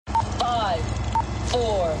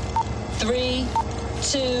4, 3,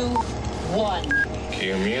 2, 1.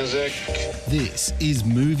 Cue music. This is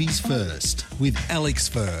Movies First with Alex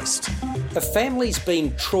First. A family's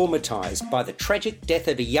been traumatised by the tragic death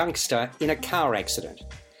of a youngster in a car accident.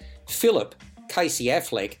 Philip, Casey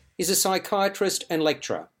Affleck, is a psychiatrist and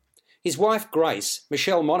lecturer. His wife, Grace,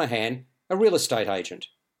 Michelle Monaghan, a real estate agent.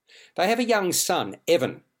 They have a young son,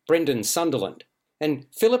 Evan, Brendan Sunderland, and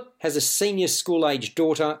Philip has a senior school-age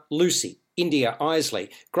daughter, Lucy, India Isley,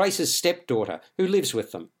 Grace's stepdaughter, who lives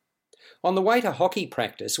with them. On the way to hockey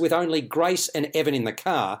practice, with only Grace and Evan in the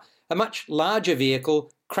car, a much larger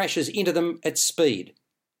vehicle crashes into them at speed.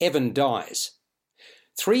 Evan dies.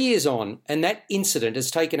 3 years on, and that incident has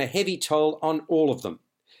taken a heavy toll on all of them.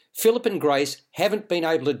 Philip and Grace haven't been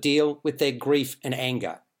able to deal with their grief and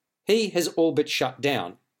anger. He has all but shut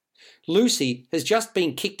down. Lucy has just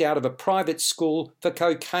been kicked out of a private school for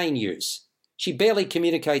cocaine use. She barely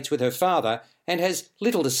communicates with her father and has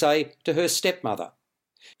little to say to her stepmother.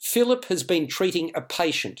 Philip has been treating a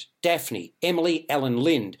patient, Daphne, Emily Ellen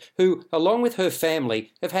Lind, who, along with her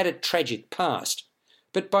family, have had a tragic past.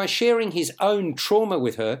 But by sharing his own trauma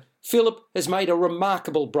with her, Philip has made a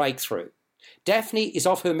remarkable breakthrough. Daphne is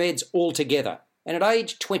off her meds altogether, and at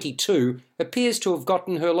age 22 appears to have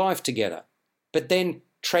gotten her life together. But then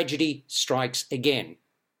tragedy strikes again.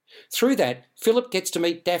 Through that, Philip gets to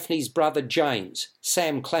meet Daphne's brother James,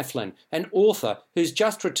 Sam Claflin, an author who's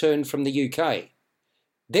just returned from the UK.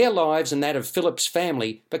 Their lives and that of Philip's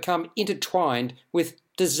family become intertwined with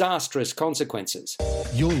disastrous consequences.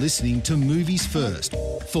 You're listening to Movies First.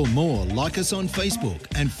 For more, like us on Facebook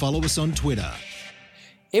and follow us on Twitter.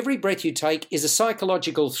 Every Breath You Take is a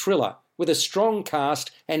psychological thriller with a strong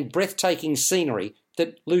cast and breathtaking scenery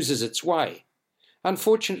that loses its way.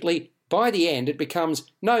 Unfortunately, by the end it becomes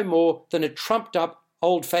no more than a trumped-up,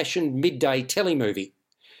 old-fashioned midday telemovie.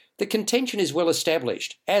 The contention is well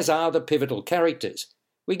established, as are the pivotal characters.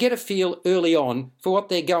 We get a feel early on for what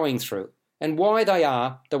they're going through and why they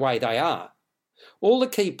are the way they are. All the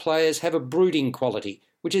key players have a brooding quality,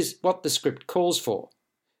 which is what the script calls for.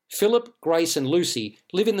 Philip, Grace and Lucy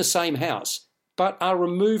live in the same house, but are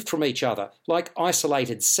removed from each other like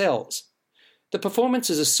isolated cells. The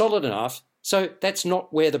performances are solid enough, so that's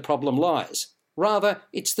not where the problem lies. Rather,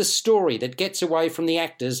 it's the story that gets away from the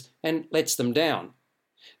actors and lets them down.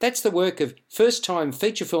 That's the work of first-time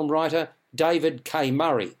feature film writer David K.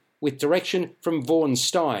 Murray, with direction from Vaughan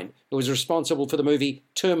Stein, who was responsible for the movie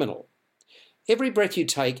Terminal. Every Breath You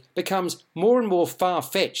Take becomes more and more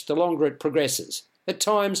far-fetched the longer it progresses. At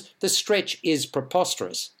times, the stretch is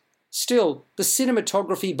preposterous. Still, the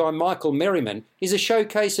cinematography by Michael Merriman is a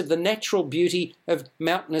showcase of the natural beauty of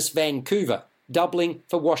mountainous Vancouver, doubling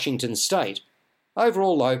for Washington State.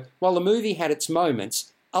 Overall, though, while the movie had its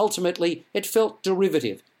moments, ultimately it felt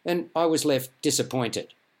derivative, and I was left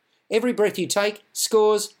disappointed. Every Breath You Take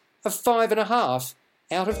scores a 5.5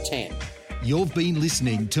 out of 10. You've been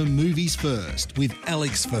listening to Movies First with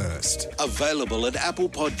Alex First. Available at Apple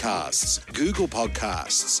Podcasts, Google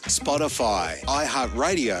Podcasts, Spotify,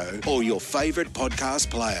 iHeartRadio, or your favourite podcast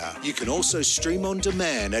player. You can also stream on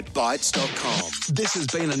demand at Bytes.com. This has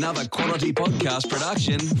been another quality podcast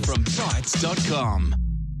production from Bytes.com.